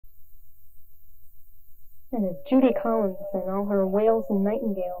And as Judy Collins and all her wails and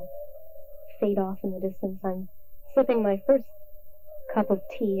nightingales fade off in the distance, I'm sipping my first cup of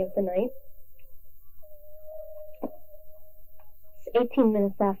tea of the night. It's 18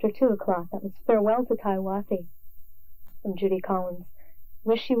 minutes after 2 o'clock. That was Farewell to Hiawatha from Judy Collins.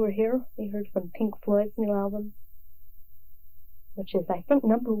 Wish You Were Here, we heard from Pink Floyd's new album, which is, I think,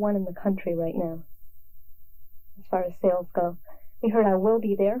 #1 in the country right now, as far as sales go. We heard I Will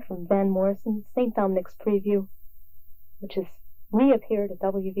Be There from Van Morrison's St. Dominic's Preview, which has reappeared at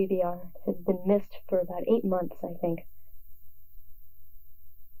WVBR. It had been missed for about 8 months, I think.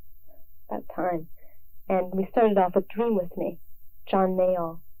 About time. And we started off with Dream With Me, John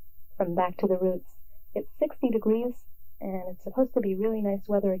Mayall, from Back to the Roots. It's 60 degrees, and it's supposed to be really nice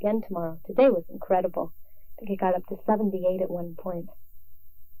weather again tomorrow. Today was incredible. I think it got up to 78 at one point.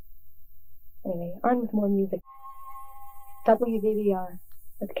 Anyway, on with more music. WVBR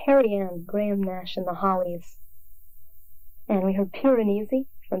with Carrie Ann, Graham Nash, and the Hollies. And we heard Pure and Easy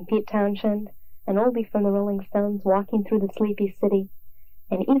from Pete Townshend, an oldie from the Rolling Stones, Walking Through the Sleepy City,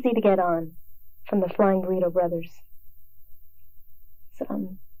 and Easy to Get On from the Flying Burrito Brothers.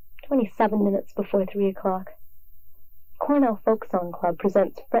 So, 27 minutes before 3 o'clock. Cornell Folk Song Club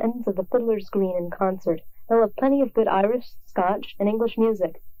presents Friends of the Fiddler's Green in concert. They'll have plenty of good Irish, Scotch, and English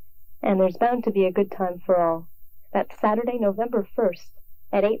music, and there's bound to be a good time for all. That's Saturday, November 1st,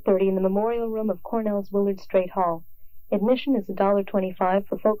 at 8:30 in the Memorial Room of Cornell's Willard Straight Hall. Admission is $1.25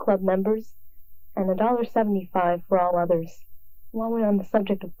 for folk club members, and $1.75 for all others. While we're on the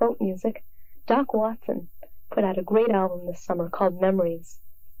subject of folk music, Doc Watson put out a great album this summer called Memories.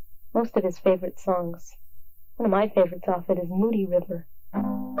 Most of his favorite songs. One of my favorites off it is Moody River.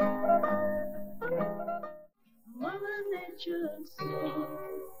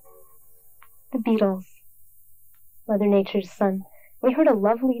 The Beatles, Mother Nature's Son. We heard A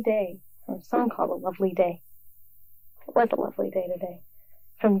Lovely Day, or a song called A Lovely Day. It was a lovely day today.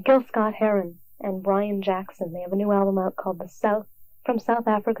 From Gil Scott-Heron and Brian Jackson. They have a new album out called From South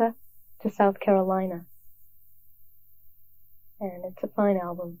Africa to South Carolina. And it's a fine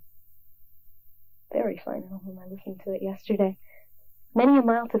album. Very fine album. I listened to it yesterday. Many a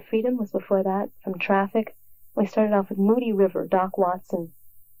Mile to Freedom was before that, from Traffic. We started off with Moody River, Doc Watson.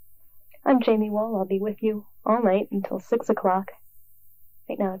 I'm Jaime Wohl. I'll be with you all night until 6 o'clock.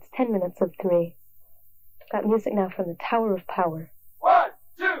 Right now it's 10 minutes of 3. Got music now from the Tower of Power. 1,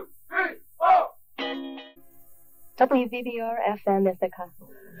 2, 3, 4! WVBR FM Ithaca.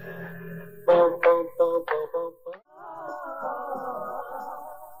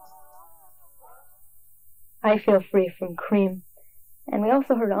 I Feel Free from Cream. And we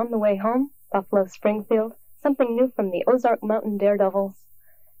also heard On the Way Home, Buffalo Springfield, something new from the Ozark Mountain Daredevils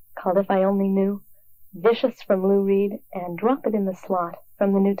called If I Only Knew, Vicious from Lou Reed, and Drop It in the Slot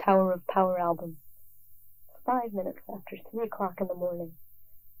from the new Tower of Power album. 5 minutes after 3 o'clock in the morning.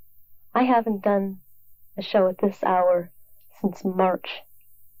 I haven't done a show at this hour since March,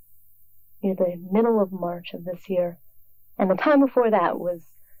 near the middle of March of this year. And the time before that was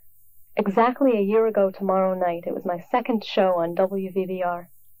exactly a year ago tomorrow night. It was my second show on WVBR.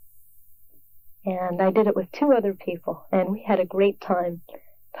 And I did it with 2 other people, and we had a great time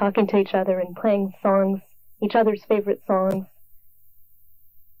talking to each other and playing songs, each other's favorite songs.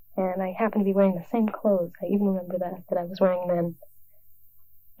 And I happened to be wearing the same clothes. I even remember that I was wearing then.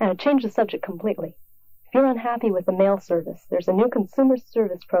 Now, to change the subject completely, if you're unhappy with the mail service, there's a new consumer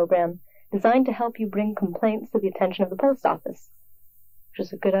service program designed to help you bring complaints to the attention of the post office, which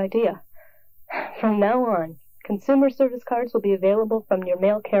is a good idea. From now on, consumer service cards will be available from your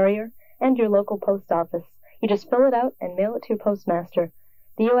mail carrier and your local post office. You just fill it out and mail it to your postmaster.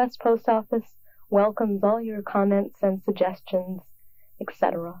 The U.S. Post Office welcomes all your comments and suggestions,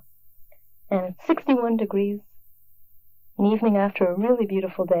 etc. And it's 61 degrees, an evening after a really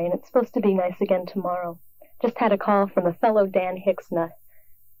beautiful day, and it's supposed to be nice again tomorrow. Just had a call from a fellow Dan Hicksnut,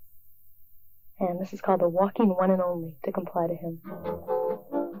 and this is called The Walking One and Only, to comply to him.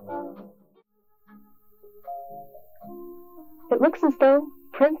 It looks as though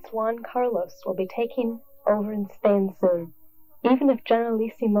Prince Juan Carlos will be taking over in Spain soon, even if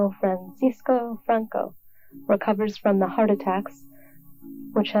Generalissimo Francisco Franco recovers from the heart attacks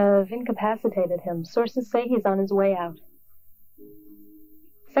which have incapacitated him. Sources say he's on his way out.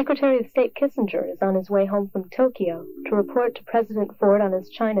 Secretary of State Kissinger is on his way home from Tokyo to report to President Ford on his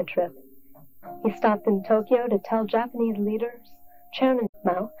China trip. He stopped in Tokyo to tell Japanese leaders, Chairman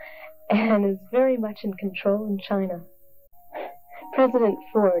Mao, and is very much in control in China. President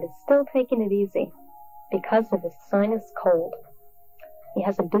Ford is still taking it easy because of his sinus cold. He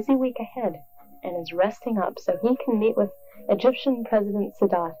has a busy week ahead and is resting up so he can meet with Egyptian President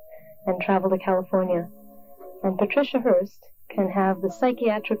Sadat and travel to California. And Patricia Hearst can have the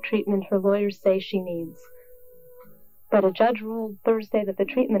psychiatric treatment her lawyers say she needs. But a judge ruled Thursday that the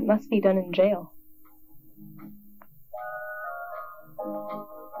treatment must be done in jail.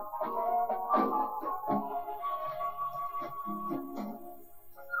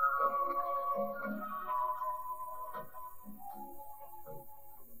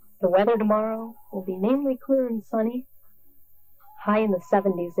 The weather tomorrow will be mainly clear and sunny, high in the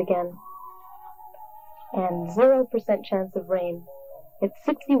 70s again, and 0% chance of rain. It's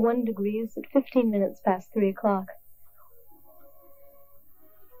 61 degrees at 15 minutes past 3 o'clock.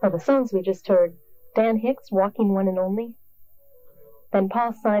 Well, the songs we just heard: Dan Hicks, Walking One and Only. Then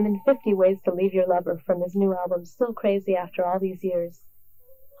Paul Simon, 50 Ways to Leave Your Lover, from his new album, Still Crazy After All These Years.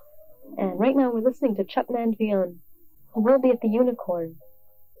 And right now we're listening to Chuck Mangione, who will be at the Unicorn,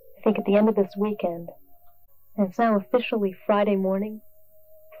 I think at the end of this weekend. And it's now officially Friday morning,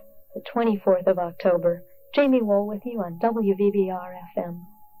 the 24th of October. Jaime Wohl with you on WVBR FM.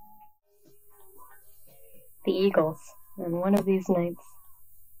 The Eagles, on One of These Nights.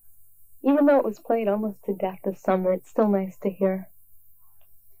 Even though it was played almost to death this summer, it's still nice to hear.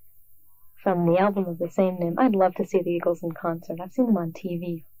 From the album of the same name. I'd love to see the Eagles in concert. I've seen them on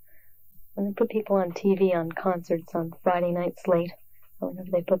TV. When they put people on TV on concerts on Friday nights late, or whenever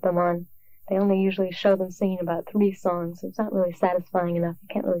they put them on, they only usually show them singing about 3 songs. It's not really satisfying enough. You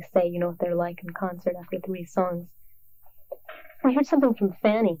can't really say you know what they're like in concert after 3 songs. I heard something from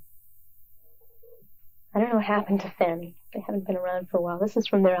Fanny. I don't know what happened to Fanny. They haven't been around for a while. This is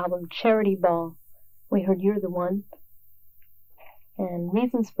from their album Charity Ball. We heard You're the One. And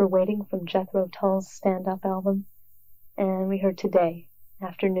Reasons for Waiting from Jethro Tull's stand-up album. And we heard Today,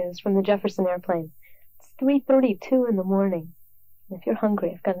 After News, from the Jefferson Airplane. It's 3:32 in the morning. And if you're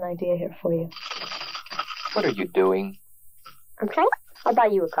hungry, I've got an idea here for you. What are you doing? I'm trying. I'll buy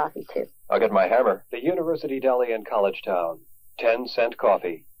you a coffee, too. I'll get my hammer. The University Deli in College Town. 10-cent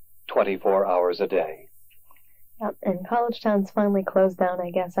coffee. 24 hours a day. Yep, and College Town's finally closed down, I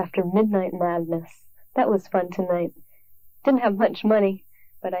guess, after Midnight Madness. That was fun tonight. Didn't have much money,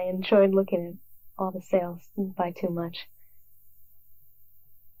 but I enjoyed looking at all the sales. Didn't buy too much.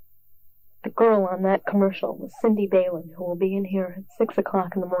 The girl on that commercial was Cindy Balin, who will be in here at 6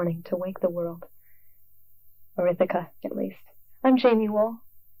 o'clock in the morning to wake the world. Or Ithaca, at least. I'm Jaime Wohl,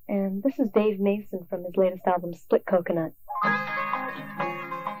 and this is Dave Mason from his latest album, Split Coconut.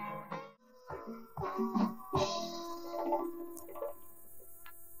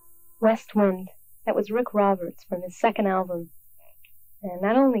 West Wind. That was Rick Roberts from his second album. And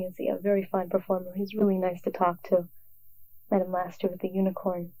not only is he a very fine performer, he's really nice to talk to. Met him last year at the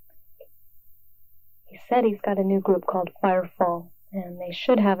Unicorn. He said he's got a new group called Firefall, and they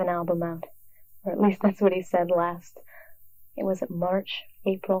should have an album out. Or at least that's what he said last. It was at March,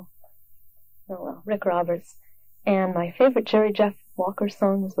 April. Oh well, Rick Roberts. And my favorite Jerry Jeff Walker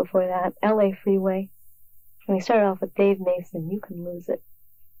song was before that, LA Freeway. And we started off with Dave Mason, You Can Lose It,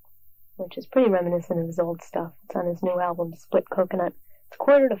 which is pretty reminiscent of his old stuff. It's on his new album, Split Coconut. It's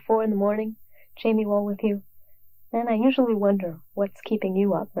 3:45 in the morning. Jaime Wohl with you. And I usually wonder what's keeping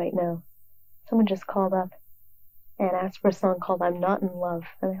you up right now. Someone just called up and asked for a song called I'm Not in Love,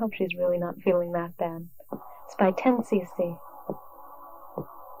 and I hope she's really not feeling that bad. It's by 10cc.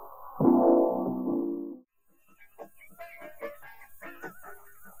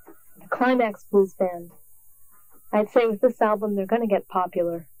 The Climax Blues Band. I'd say with this album they're going to get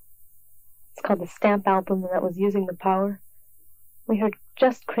popular. It's called the Stamp Album, and that was Using the Power. We heard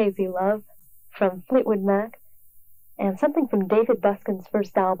Just Crazy Love from Fleetwood Mac, and something from David Buskin's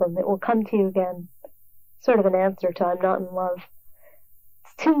first album, It Will Come to You Again, sort of an answer to I'm Not in Love.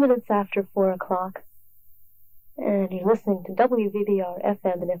 It's 2 minutes after 4 o'clock, and you're listening to WVBR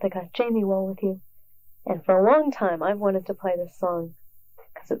FM in Ithaca. Jaime Wohl with you. And for a long time, I've wanted to play this song,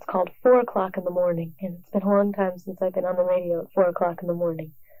 because it's called 4 o'clock in the morning, and it's been a long time since I've been on the radio at 4 o'clock in the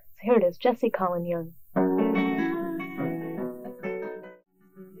morning. So here it is, Jesse Colin Young.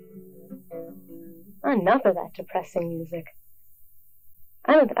 Enough of that depressing music.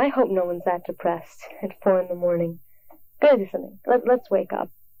 I hope no one's that depressed at 4 in the morning. Gotta do something. Let's wake up.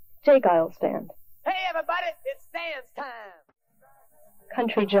 Jay Giles Band. Hey, everybody, it's dance time.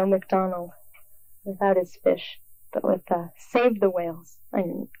 Country Joe McDonald, without his fish, but with Save the Whales.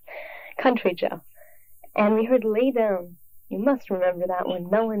 Country Joe. And we heard Lay Down. You must remember that one.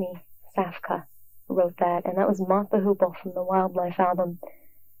 Melanie Safka wrote that, and that was Mott the Hoople from the Wildlife album.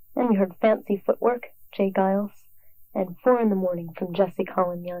 And we heard Fancy Footwork, Jay Giles, and 4 in the morning from Jesse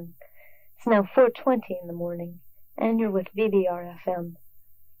Colin Young. It's now 4:20 in the morning, and you're with VBR FM.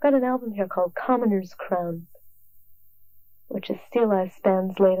 Got an album here called Commoner's Crown, which is Steel Eye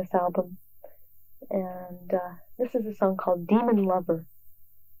Span's latest album. And this is a song called Demon Lover,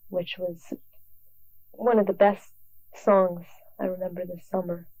 which was one of the best songs I remember this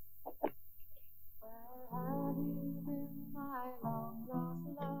summer.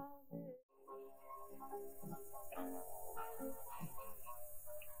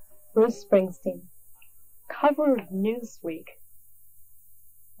 Bruce Springsteen, cover of Newsweek.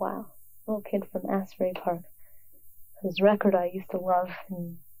 Wow, little kid from Asbury Park, whose record I used to love.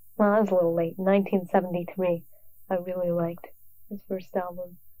 Well, I was a little late. In 1973, I really liked his first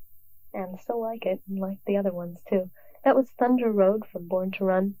album, and still like it, and like the other ones too. That was Thunder Road from Born to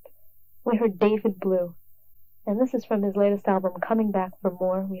Run. We heard David Blue, and this is from his latest album, Coming Back for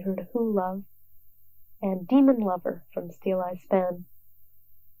More. We heard Who Love, and Demon Lover from Steel Eye Span.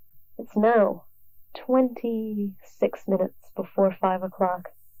 It's now 26 minutes before 5 o'clock.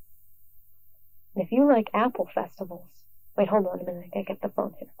 And if you like Apple festivals... Wait, hold on a minute. I gotta get the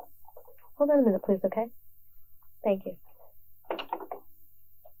phone here. Hold on a minute, please, okay? Thank you.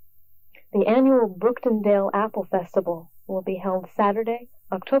 The annual Brooktondale Apple Festival will be held Saturday,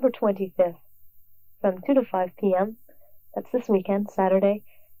 October 25th, from 2 to 5 p.m. That's this weekend, Saturday.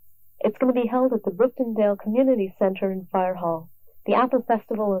 It's going to be held at the Brooktondale Community Center in Fire Hall. The Apple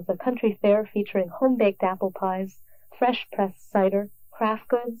Festival is a country fair featuring home-baked apple pies, fresh-pressed cider, craft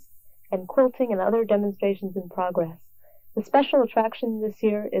goods, and quilting and other demonstrations in progress. The special attraction this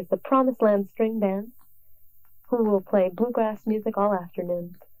year is the Promised Land String Band, who will play bluegrass music all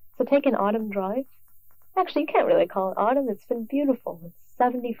afternoon. So take an autumn drive. Actually, you can't really call it autumn. It's been beautiful. It's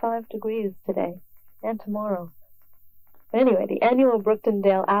 75 degrees today and tomorrow. But anyway, the annual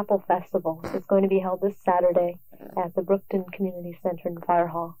Brooktondale Apple Festival is going to be held this Saturday at the Brookton Community Center in Fire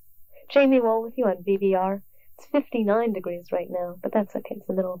Hall. Jaime Wohl with you on WVBR. It's 59 degrees right now, but that's okay. It's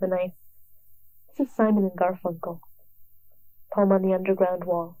the middle of the night. This is Simon and Garfunkel. Poem on the Underground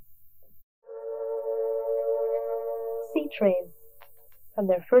Wall. Sea Train, from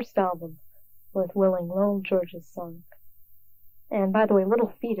their first album, with Willing, Lowell George's song. And by the way,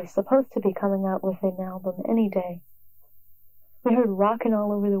 Little Feat is supposed to be coming out with an album any day. We heard Rockin'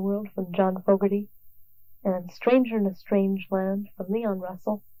 All Over the World from John Fogerty, and Stranger in a Strange Land from Leon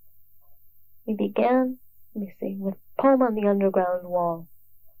Russell. We began, with Poem on the Underground Wall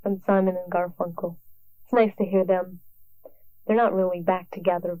from Simon and Garfunkel. It's nice to hear them. They're not really back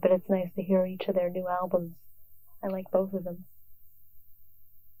together, but it's nice to hear each of their new albums. I like both of them.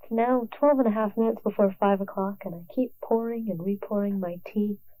 It's now 12 and a half minutes before 5 o'clock, and I keep pouring and repouring my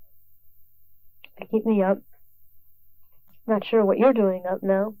tea to keep me up. Not sure what you're doing up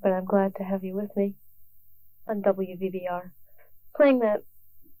now, but I'm glad to have you with me on WVBR. Playing that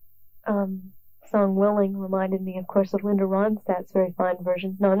song Willing reminded me, of course, of Linda Ronstadt's very fine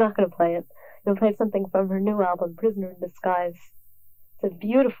version. No, I'm not going to play it. I'm going to play something from her new album, Prisoner in Disguise. It's a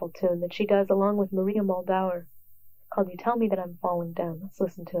beautiful tune that she does along with Maria Moldauer called You Tell Me That I'm Falling Down. Let's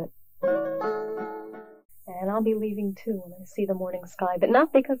listen to it. And I'll be leaving too when I see the morning sky, but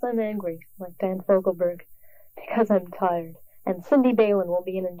not because I'm angry, like Dan Fogelberg, because I'm tired. And Cindy Balin will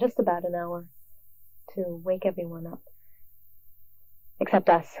be in just about an hour to wake everyone up. Except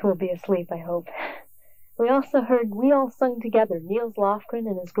us, who will be asleep, I hope. We also heard We All Sung Together, Niels Lofgren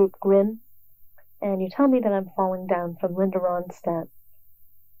and his group Grin, and You Tell Me That I'm Falling Down from Linda Ronstadt.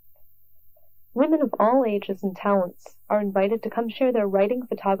 Women of all ages and talents are invited to come share their writing,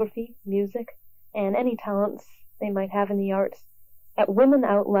 photography, music, and any talents they might have in the arts at Women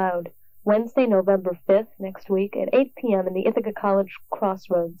Out Loud, Wednesday, November 5th, next week, at 8 p.m. in the Ithaca College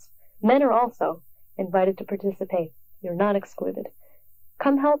Crossroads. Men are also invited to participate. You're not excluded.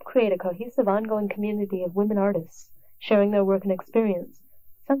 Come help create a cohesive, ongoing community of women artists, sharing their work and experience.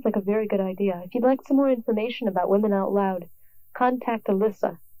 Sounds like a very good idea. If you'd like some more information about Women Out Loud, contact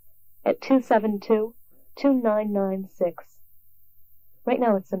Alyssa at 272-2996. Right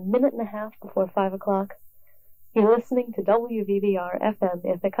now it's a minute and a half before 5 o'clock. You're listening to WVBR FM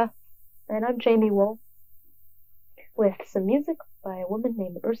Ithaca, and I'm Jaime Wohl, with some music by a woman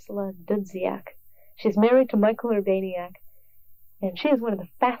named Ursula Dudziak. She's married to Michael Urbaniak, and she is one of the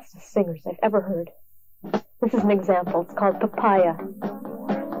fastest singers I've ever heard. This is an example. It's called Papaya.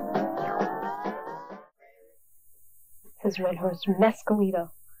 This is Red Horse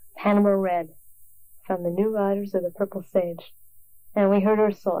Mescalito, Panama Red, from the New Riders of the Purple Sage. And we heard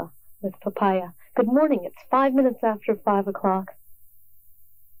Ursula with Papaya. Good morning. It's 5 minutes after 5 o'clock.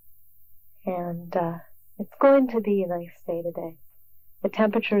 And it's going to be a nice day today. The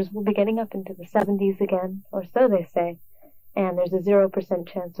temperatures will be getting up into the 70s again, or so they say. And there's a 0%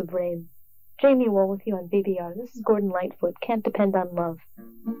 chance of rain. Jaime Wohl with you on BBR. This is Gordon Lightfoot. Can't Depend on Love.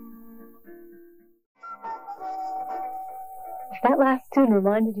 If that last tune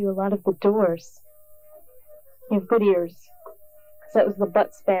reminded you a lot of The Doors, You have good ears. So that was the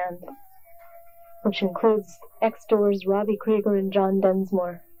Butts Band, which includes X-Doors, Robbie Krieger, and John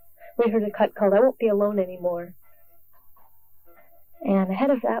Densmore. We heard a cut called I Won't Be Alone Anymore. And ahead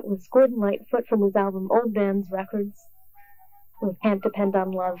of that was Gordon Lightfoot from his album Old Bands Records with Can't Depend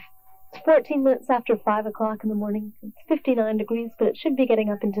on Love. It's 14 minutes after 5 o'clock in the morning. It's 59 degrees, but it should be getting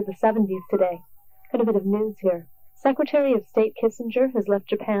up into the 70s today. Got a bit of news here. Secretary of State Kissinger has left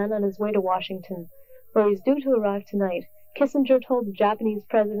Japan on his way to Washington, where he's due to arrive tonight. Kissinger told the Japanese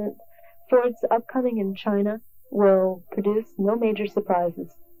president Ford's upcoming in China will produce no major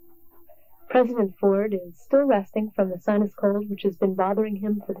surprises. President Ford is still resting from the sinus cold which has been bothering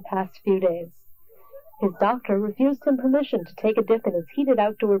him for the past few days. His doctor refused him permission to take a dip in his heated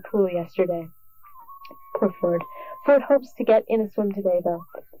outdoor pool yesterday. Poor Ford. Ford hopes to get in a swim today, though.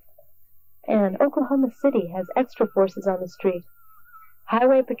 And Oklahoma City has extra forces on the street.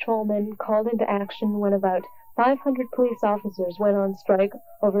 Highway patrolmen called into action when about 500 police officers went on strike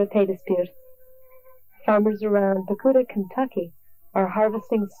over a pay dispute. Farmers around Pacuta, Kentucky, are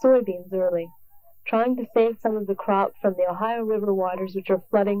harvesting soybeans early, trying to save some of the crop from the Ohio River waters which are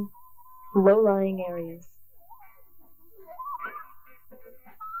flooding low-lying areas.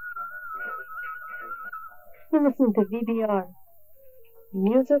 You're listening to VBR,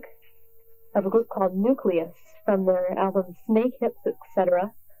 music of a group called Nucleus from their album Snake Hips,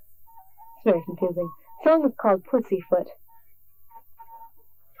 etc. It's very confusing. The song is called Pussyfoot.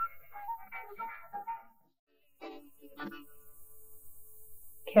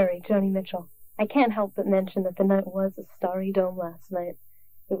 Carrie, Joni Mitchell. I can't help but mention that the night was a starry dome last night.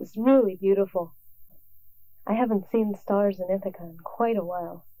 It was really beautiful. I haven't seen stars in Ithaca in quite a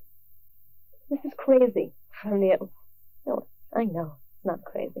while. This is crazy from the... No, I know, it's not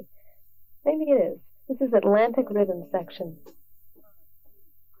crazy. Maybe it is. This is Atlantic Rhythm Section.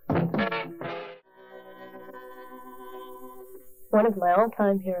 One of my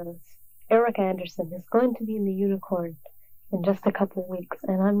all-time heroes, Eric Anderson, is going to be in the Unicorn in just a couple of weeks,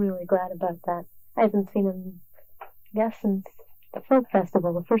 and I'm really glad about that. I haven't seen him, I guess, since the Folk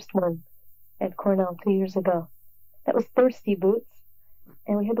Festival, the first one at Cornell 2 years ago. That was Thirsty Boots,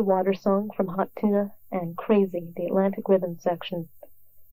 and we had the Water Song from Hot Tuna and Crazy, the Atlantic Rhythm Section.